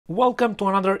Welcome to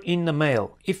another In the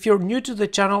Mail. If you're new to the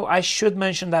channel, I should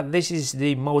mention that this is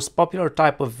the most popular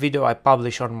type of video I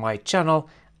publish on my channel.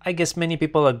 I guess many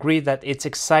people agree that it's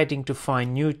exciting to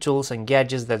find new tools and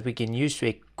gadgets that we can use to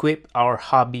equip our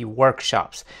hobby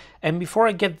workshops. And before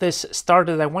I get this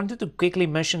started, I wanted to quickly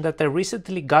mention that I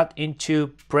recently got into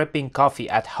prepping coffee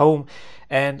at home,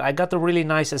 and I got a really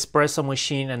nice espresso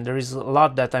machine, and there is a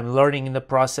lot that I'm learning in the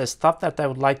process, stuff that I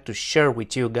would like to share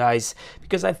with you guys,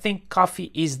 because I think coffee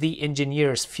is the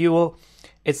engineer's fuel.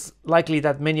 It's likely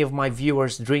that many of my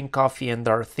viewers drink coffee and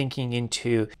are thinking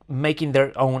into making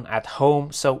their own at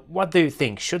home. So what do you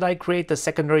think? Should I create a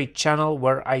secondary channel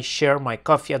where I share my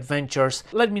coffee adventures?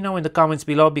 Let me know in the comments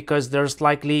below, because there's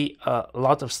likely a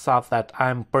lot of stuff that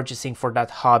I'm purchasing for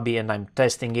that hobby and I'm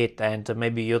testing it, and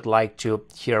maybe you'd like to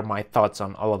hear my thoughts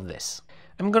on all of this.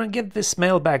 I'm gonna get this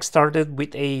mailbag started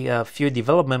with a few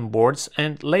development boards,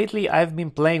 and lately I've been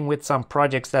playing with some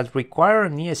projects that require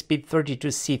an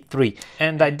ESP32-C3,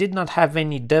 and I did not have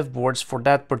any dev boards for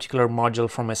that particular module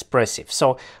from Espressif.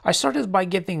 So I started by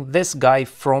getting this guy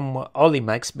from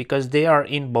Olimex, because they are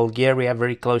in Bulgaria,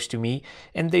 very close to me,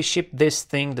 and they shipped this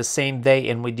thing the same day,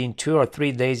 and within 2 or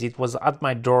 3 days it was at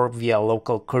my door via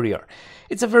local courier.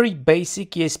 It's a very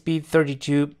basic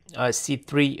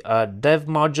ESP32-C3 dev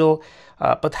module,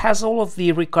 but has all of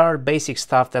the required basic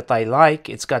stuff that I like.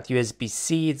 It's got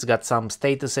USB-C, it's got some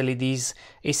status LEDs,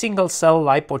 a single cell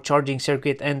LiPo charging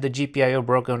circuit, and the GPIO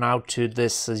broken out to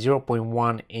this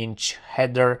 0.1 inch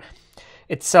header.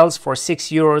 It sells for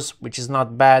 €6, which is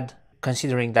not bad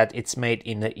considering that it's made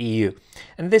in the EU.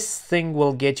 And this thing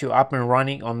will get you up and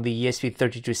running on the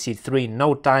ESP32-C3 in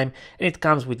no time, and it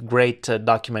comes with great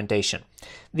documentation.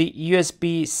 The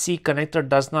USB-C connector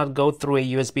does not go through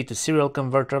a USB to serial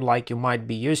converter like you might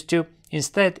be used to.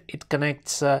 Instead, it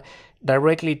connects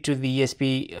directly to the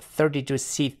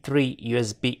ESP32-C3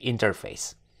 USB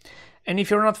interface. And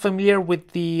if you're not familiar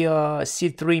with the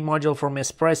C3 module from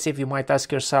Espressif, you might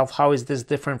ask yourself, how is this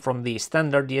different from the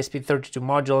standard ESP32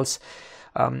 modules?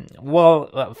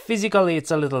 Physically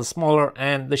it's a little smaller,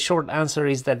 and the short answer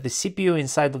is that the CPU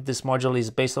inside of this module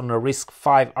is based on a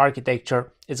RISC-V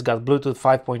architecture. It's got Bluetooth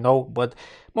 5.0, but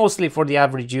mostly for the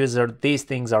average user these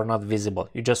things are not visible.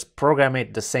 You just program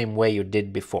it the same way you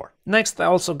did before. Next, I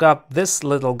also got this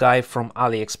little guy from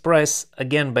AliExpress,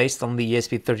 again based on the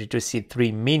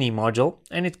ESP32-C3 mini module,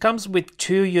 and it comes with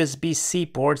 2 USB-C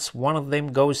ports. One of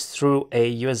them goes through a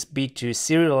USB to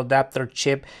serial adapter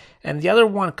chip, and the other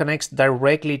one connects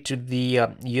directly to the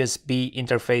USB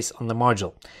interface on the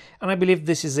module. And I believe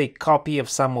this is a copy of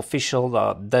some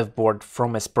official dev board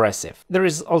from Espressif. There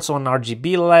is also an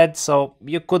RGB LED, so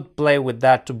you could play with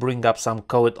that to bring up some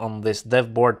code on this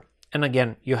dev board. And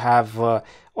again, you have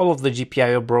all of the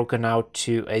GPIO broken out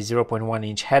to a 0.1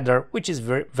 inch header, which is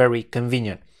very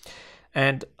convenient.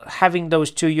 And having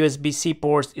those 2 USB-C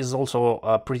ports is also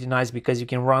pretty nice, because you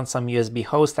can run some USB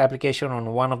host application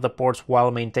on one of the ports while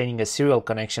maintaining a serial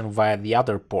connection via the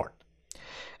other port.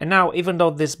 And now, even though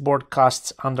this board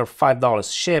costs under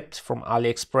 $5 shipped from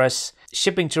AliExpress,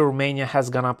 shipping to Romania has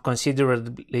gone up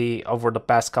considerably over the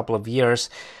past couple of years.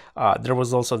 There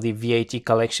was also the VAT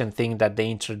collection thing that they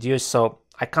introduced, so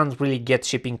I can't really get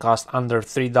shipping costs under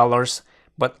 $3.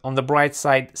 But on the bright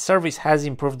side, service has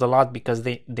improved a lot, because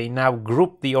they now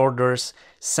group the orders,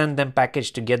 send them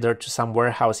packaged together to some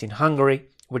warehouse in Hungary,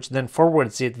 which then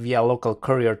forwards it via local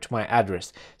courier to my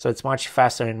address. So it's much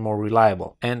faster and more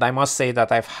reliable. And I must say that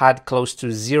I've had close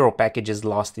to 0 packages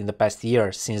lost in the past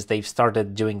year since they've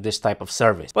started doing this type of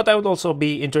service. But I would also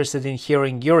be interested in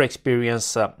hearing your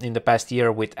experience in the past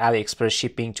year with AliExpress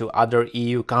shipping to other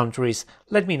EU countries.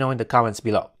 Let me know in the comments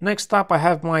below. Next up, I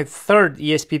have my third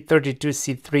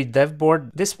ESP32-C3 dev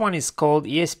board. This one is called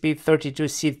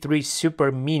ESP32-C3 Super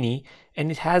Mini, and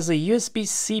it has a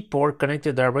USB-C port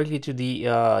connected directly to the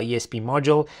ESP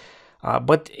module,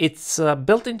 but it's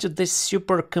built into this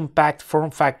super compact form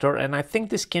factor, and I think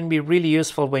this can be really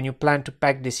useful when you plan to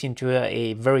pack this into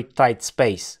a very tight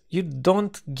space. You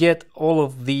don't get all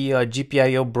of the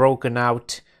GPIO broken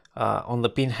out on the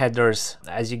pin headers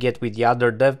as you get with the other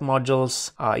dev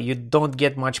modules. You don't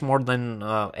get much more than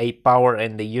a power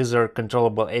and the user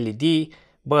controllable LED.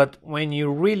 But when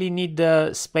you really need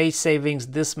the space savings,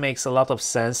 this makes a lot of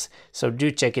sense, so do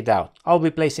check it out. I'll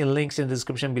be placing links in the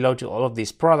description below to all of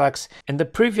these products, and the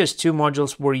previous 2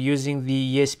 modules were using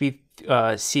the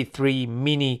ESP-C3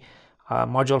 mini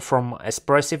module from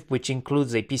Espressif, which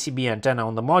includes a PCB antenna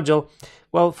on the module.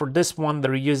 Well, for this one,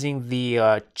 they're using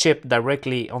the chip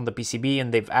directly on the PCB,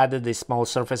 and they've added a small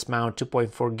surface mount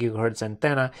 2.4 GHz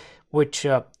antenna, which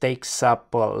takes up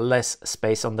less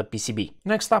space on the PCB.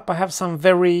 Next up, I have some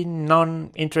very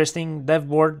non-interesting dev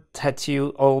board that you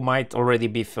all might already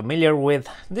be familiar with.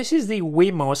 This is the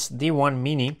Wemos D1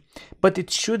 Mini, but it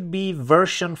should be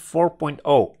version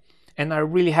 4.0. And I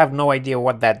really have no idea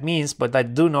what that means, but I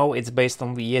do know it's based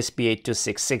on the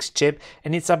ESP32-C3 chip,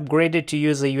 and it's upgraded to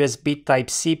use a USB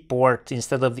Type-C port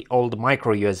instead of the old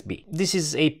micro USB. This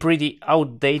is a pretty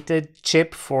outdated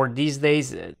chip for these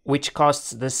days, which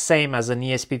costs the same as an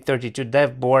ESP32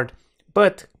 dev board,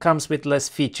 but comes with less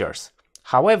features.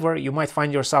 However, you might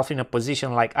find yourself in a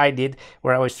position like I did,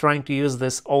 where I was trying to use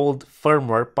this old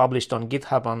firmware published on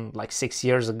GitHub on like 6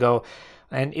 years ago,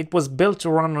 and it was built to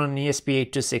run on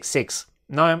ESP32-C3.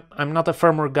 Now, I'm not a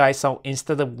firmware guy, so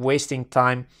instead of wasting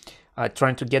time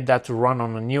trying to get that to run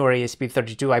on a newer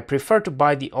ESP32, I prefer to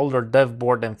buy the older dev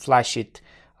board and flash it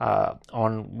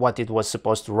on what it was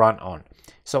supposed to run on.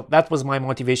 So that was my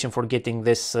motivation for getting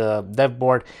this dev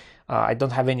board. I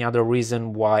don't have any other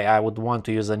reason why I would want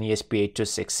to use an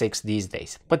ESP32-C3 these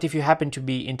days. But if you happen to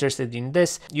be interested in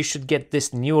this, you should get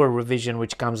this newer revision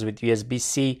which comes with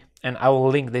USB-C, and I will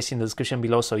link this in the description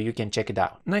below so you can check it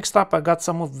out. Next up, I got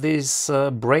some of this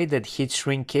braided heat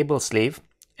shrink cable sleeve,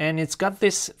 and it's got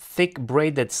this thick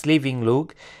braided sleeving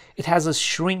look. It has a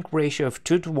shrink ratio of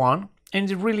 2:1,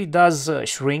 and it really does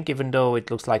shrink, even though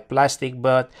it looks like plastic,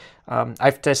 but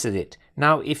I've tested it.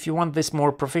 Now, if you want this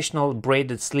more professional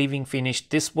braided sleeving finish,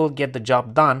 this will get the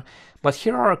job done, but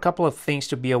here are a couple of things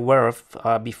to be aware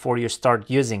of before you start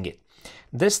using it.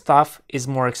 This stuff is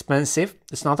more expensive.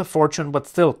 It's not a fortune, but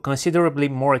still considerably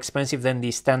more expensive than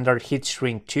the standard heat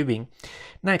shrink tubing.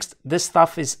 Next, this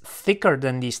stuff is thicker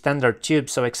than the standard tube,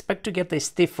 so expect to get a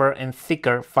stiffer and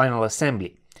thicker final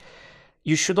assembly.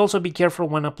 You should also be careful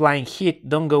when applying heat.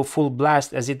 Don't go full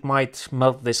blast, as it might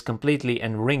melt this completely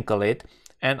and wrinkle it.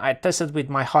 And I tested with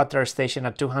my hot air station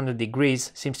at 200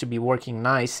 degrees, seems to be working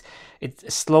nice.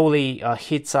 It slowly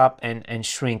heats up and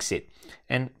shrinks it.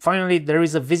 And finally, there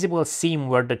is a visible seam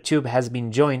where the tube has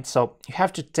been joined, so you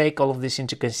have to take all of this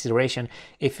into consideration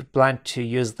if you plan to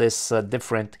use this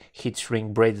different heat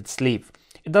shrink braided sleeve.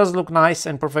 It does look nice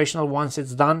and professional once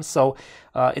it's done, so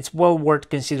it's well worth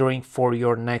considering for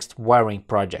your next wiring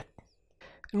project.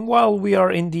 And while we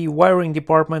are in the wiring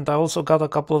department, I also got a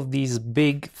couple of these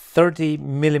big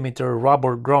 30mm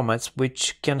rubber grommets,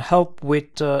 which can help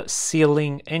with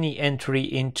sealing any entry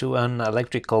into an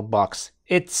electrical box.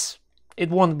 It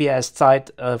won't be as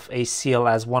tight of a seal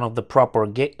as one of the proper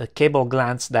cable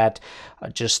glands that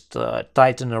just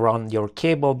tighten around your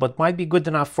cable, but might be good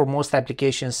enough for most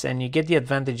applications, and you get the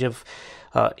advantage of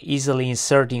easily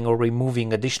inserting or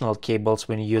removing additional cables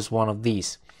when you use one of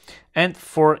these. And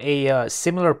for a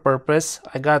similar purpose,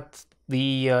 I got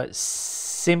the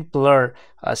simpler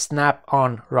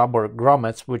snap-on rubber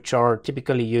grommets, which are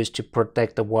typically used to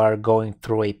protect the wire going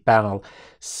through a panel,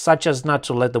 such as not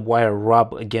to let the wire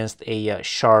rub against a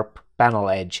sharp panel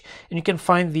edge. And you can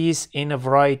find these in a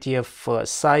variety of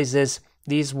sizes.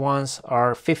 These ones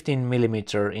are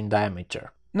 15mm in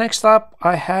diameter. Next up,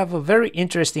 I have a very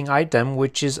interesting item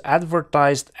which is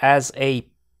advertised as a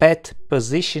pet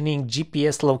positioning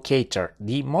GPS locator.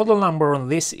 The model number on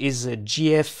this is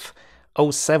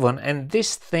GF07, and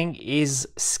this thing is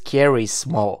scary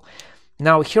small.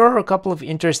 Now, here are a couple of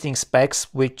interesting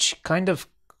specs which kind of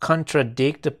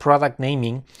contradict the product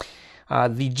naming.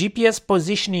 The GPS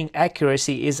positioning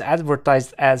accuracy is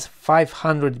advertised as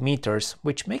 500 meters,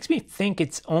 which makes me think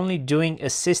it's only doing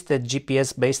assisted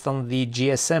GPS based on the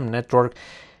GSM network,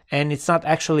 and it's not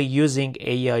actually using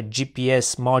a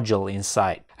GPS module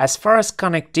inside. As far as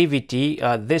connectivity,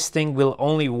 this thing will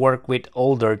only work with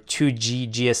older 2G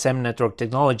GSM network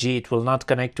technology. It will not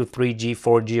connect to 3G,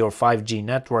 4G or 5G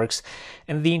networks.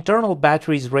 And the internal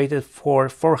battery is rated for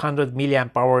 400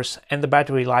 milliamp hours and the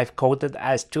battery life quoted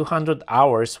as 200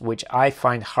 hours, which I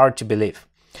find hard to believe.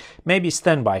 Maybe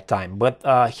standby time, but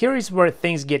here is where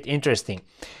things get interesting.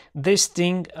 This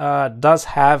thing does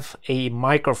have a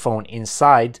microphone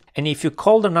inside, and if you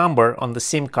call the number on the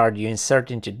SIM card you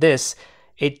insert into this,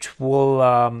 it will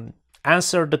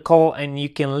answer the call and you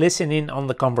can listen in on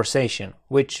the conversation,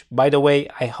 which, by the way,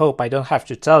 I hope I don't have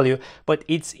to tell you, but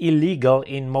it's illegal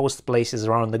in most places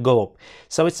around the globe.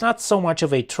 So it's not so much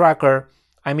of a tracker,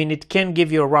 I mean, it can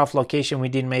give you a rough location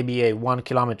within maybe a 1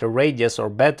 kilometer radius or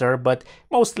better, but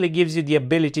mostly gives you the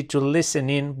ability to listen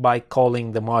in by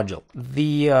calling the module.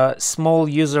 The small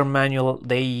user manual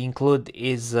they include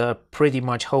is pretty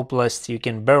much hopeless. You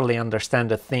can barely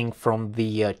understand a thing from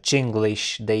the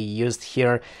Chinglish they used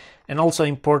here. And also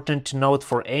important to note,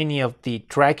 for any of the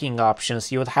tracking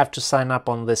options, you would have to sign up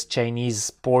on this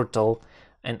Chinese portal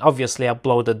and obviously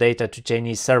upload the data to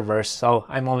Chinese servers. So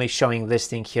I'm only showing this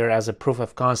thing here as a proof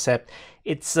of concept.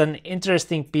 It's an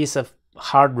interesting piece of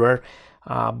hardware,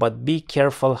 but be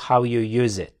careful how you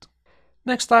use it.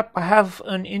 Next up, I have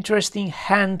an interesting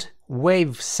hand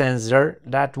wave sensor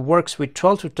that works with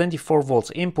 12 to 24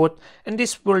 volts input, and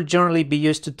this will generally be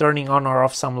used to turning on or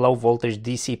off some low voltage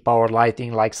DC power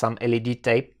lighting like some LED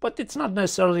tape, but it's not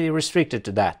necessarily restricted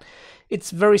to that.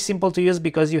 It's very simple to use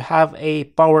because you have a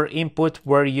power input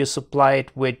where you supply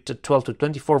it with 12 to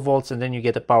 24 volts, and then you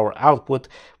get a power output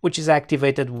which is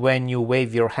activated when you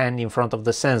wave your hand in front of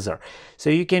the sensor. So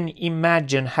you can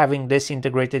imagine having this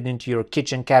integrated into your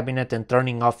kitchen cabinet and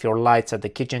turning off your lights at the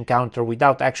kitchen counter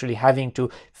without actually having to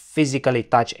physically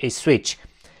touch a switch.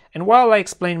 And while I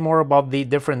explain more about the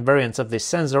different variants of this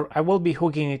sensor, I will be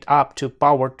hooking it up to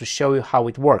power to show you how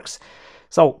it works.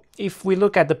 So if we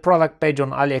look at the product page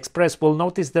on AliExpress, we'll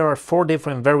notice there are 4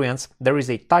 different variants. There is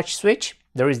a touch switch,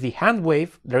 there is the hand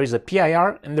wave, there is a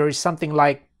PIR, and there is something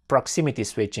like proximity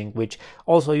switching, which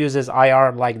also uses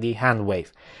IR like the hand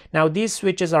wave. Now these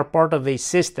switches are part of a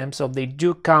system, so they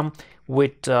do come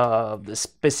with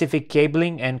specific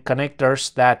cabling and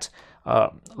connectors that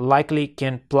likely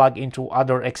can plug into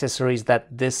other accessories that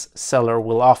this seller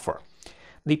will offer.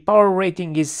 The power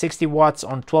rating is 60 watts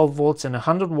on 12 volts and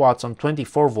 100 watts on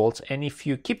 24 volts, and if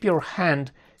you keep your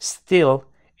hand still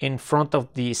in front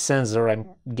of the sensor, I'm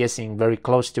guessing very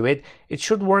close to it, it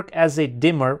should work as a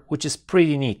dimmer, which is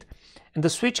pretty neat. And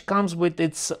the switch comes with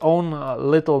its own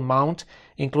little mount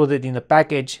included in the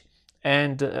package,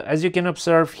 and as you can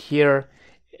observe here,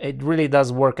 it really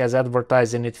does work as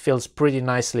advertised and it feels pretty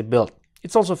nicely built.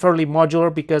 It's also fairly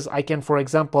modular because I can, for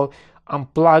example,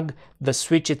 unplug the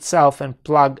switch itself and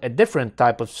plug a different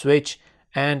type of switch,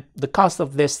 and the cost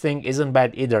of this thing isn't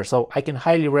bad either, so I can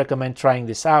highly recommend trying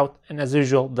this out, and as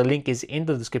usual the link is in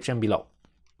the description below.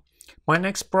 My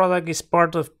next product is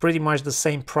part of pretty much the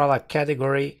same product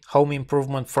category, home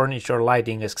improvement furniture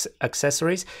lighting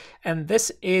accessories, and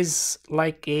this is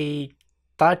like a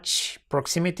touch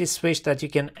proximity switch that you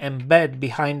can embed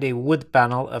behind a wood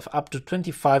panel of up to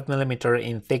 25mm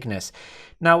in thickness.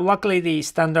 Now luckily the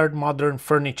standard modern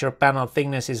furniture panel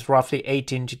thickness is roughly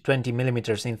 18 to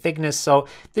 20mm in thickness, so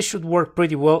this should work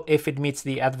pretty well if it meets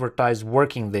the advertised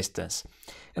working distance.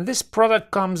 And this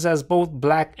product comes as both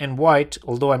black and white,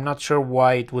 although I'm not sure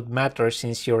why it would matter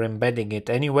since you're embedding it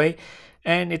anyway.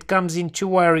 And it comes in 2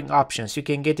 wiring options. You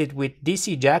can get it with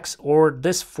DC jacks or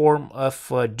this form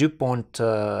of DuPont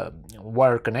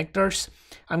wire connectors.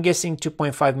 I'm guessing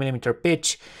 2.5mm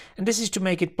pitch, and this is to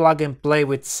make it plug and play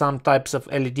with some types of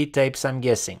LED tapes, I'm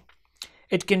guessing.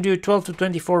 It can do 12 to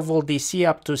 24 volt DC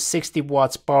up to 60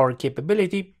 watts power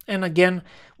capability, and again,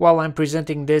 while I'm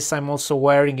presenting this, I'm also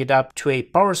wiring it up to a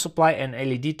power supply and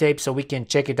LED tape so we can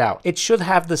check it out. It should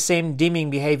have the same dimming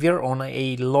behavior on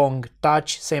a long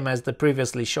touch, same as the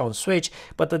previously shown switch,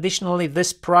 but additionally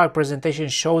this product presentation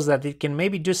shows that it can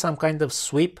maybe do some kind of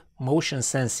sweep motion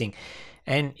sensing.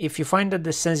 And if you find that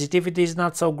the sensitivity is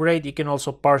not so great, you can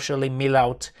also partially mill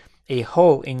out a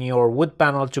hole in your wood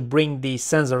panel to bring the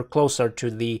sensor closer to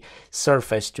the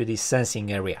surface, to the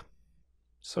sensing area.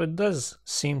 So it does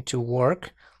seem to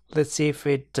work. Let's see if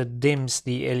it dims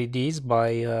the LEDs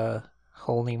by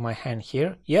holding my hand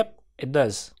here. Yep, it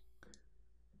does.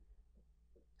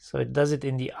 So it does it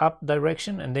in the up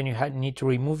direction, and then you need to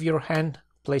remove your hand,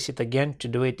 place it again to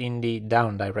do it in the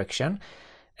down direction.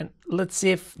 And let's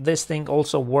see if this thing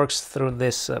also works through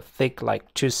this thick,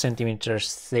 like 2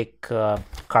 centimeters thick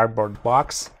cardboard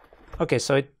box. Okay,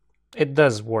 so it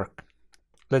does work.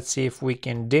 Let's see if we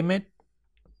can dim it.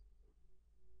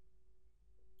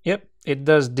 Yep, it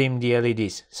does dim the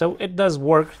LEDs. So it does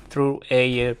work through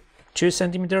a 2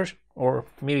 centimeters or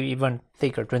maybe even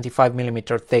thicker,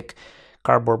 25mm thick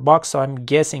cardboard box. So I'm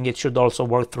guessing it should also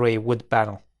work through a wood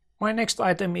panel. My next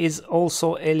item is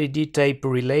also LED tape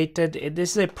related.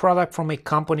 This is a product from a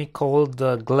company called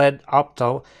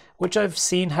GLEDOPTO, which I've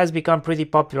seen has become pretty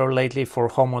popular lately for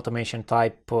home automation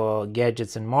type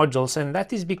gadgets and modules, and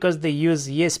that is because they use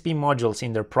ESP modules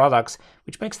in their products,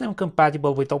 which makes them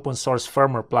compatible with open source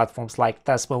firmware platforms like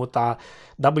Tasmota,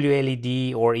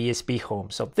 WLED or ESP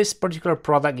Home. So this particular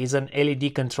product is an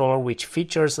LED controller which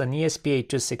features an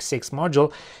ESP32-C3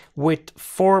 module with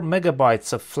 4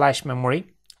 megabytes of flash memory,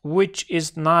 which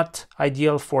is not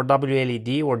ideal for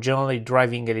WLED or generally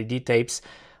driving LED tapes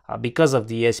because of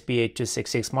the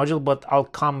ESP32-C3 module, but I'll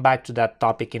come back to that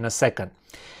topic in a second.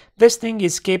 This thing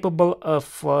is capable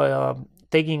of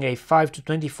taking a 5 to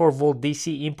 24 volt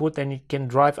DC input, and it can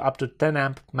drive up to 10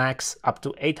 amp max, up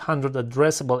to 800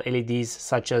 addressable LEDs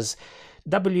such as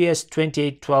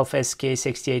WS2812,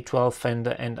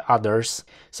 SK6812 and others.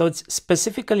 So it's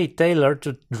specifically tailored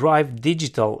to drive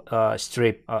digital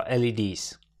strip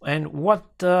LEDs. And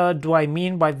what do I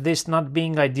mean by this not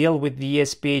being ideal with the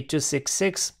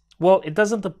ESP32-C3? Well, it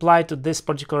doesn't apply to this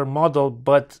particular model,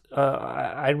 but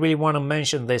I really want to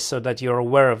mention this so that you're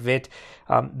aware of it.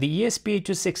 The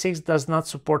ESP32-C3 does not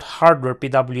support hardware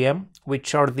PWM,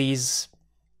 which are these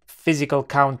physical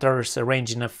counters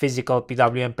arranged in a physical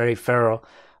PWM peripheral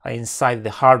inside the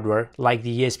hardware, like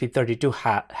the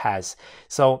ESP32 has.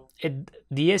 So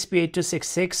the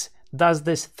ESP32-C3 does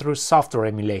this through software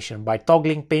emulation by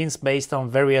toggling pins based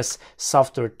on various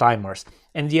software timers.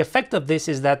 And the effect of this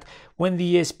is that when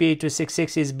the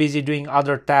ESP32-C3 is busy doing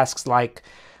other tasks like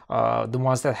the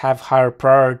ones that have higher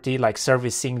priority, like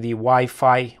servicing the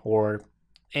Wi-Fi or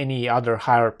any other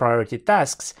higher priority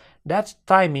tasks, that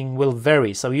timing will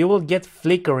vary. So you will get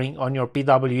flickering on your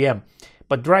PWM.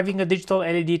 But driving a digital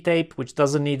LED tape, which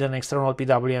doesn't need an external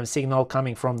PWM signal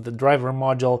coming from the driver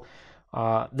module,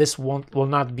 this will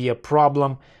not be a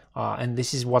problem. And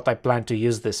this is what I plan to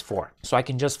use this for. So I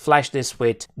can just flash this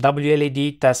with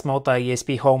WLED, Tasmota,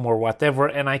 ESP Home or whatever,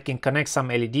 and I can connect some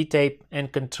LED tape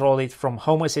and control it from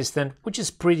Home Assistant, which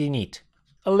is pretty neat.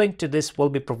 A link to this will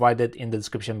be provided in the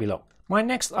description below. My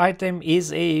next item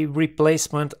is a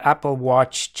replacement Apple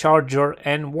Watch charger.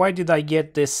 And why did I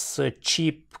get this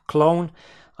cheap clone?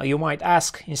 You might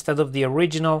ask, instead of the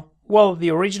original. Well,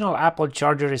 the original Apple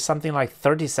charger is something like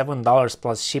 $37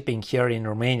 plus shipping here in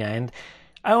Romania, and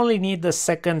I only need the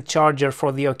second charger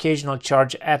for the occasional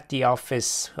charge at the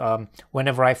office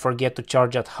whenever I forget to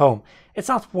charge at home. It's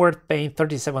not worth paying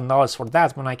 $37 for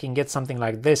that when I can get something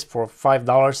like this for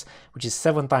 $5, which is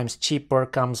 7 times cheaper,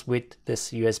 comes with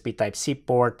this USB Type-C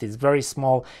port, it's very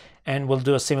small and will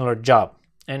do a similar job.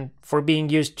 And for being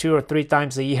used 2 or 3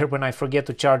 times a year when I forget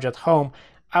to charge at home,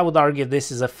 I would argue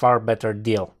this is a far better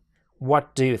deal.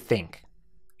 What do you think?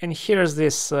 And here's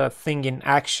this thing in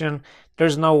action.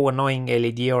 There's no annoying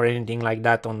LED or anything like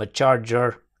that on the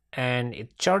charger, and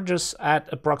it charges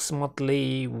at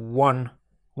approximately 1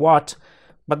 watt,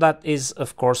 but that is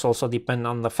of course also dependent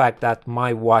on the fact that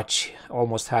my watch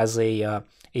almost has a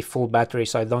full battery,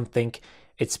 so I don't think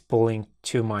it's pulling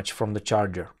too much from the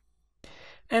charger.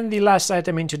 And the last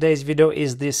item in today's video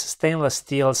is this stainless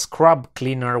steel scrub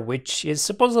cleaner, which is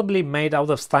supposedly made out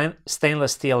of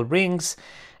stainless steel rings,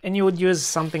 and you would use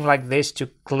something like this to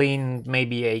clean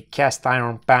maybe a cast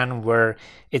iron pan where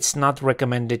it's not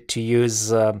recommended to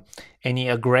use any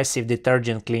aggressive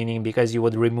detergent cleaning because you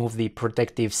would remove the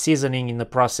protective seasoning in the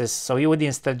process, so you would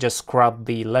instead just scrub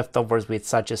the leftovers with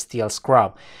such a steel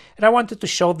scrub. And I wanted to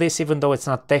show this even though it's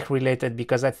not tech related,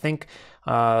 because I think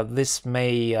this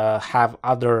may have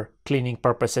other cleaning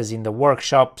purposes in the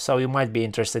workshop, so you might be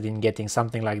interested in getting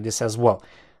something like this as well.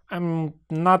 I'm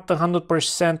not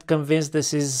 100% convinced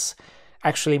this is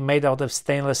actually made out of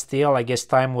stainless steel. I guess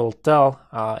time will tell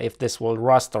if this will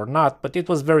rust or not, but it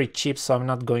was very cheap, so I'm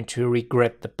not going to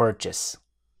regret the purchase.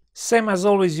 Same as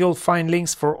always, you'll find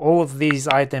links for all of these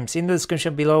items in the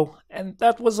description below. And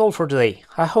that was all for today.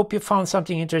 I hope you found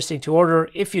something interesting to order.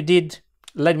 If you did,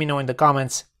 let me know in the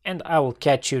comments, and I will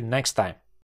catch you next time.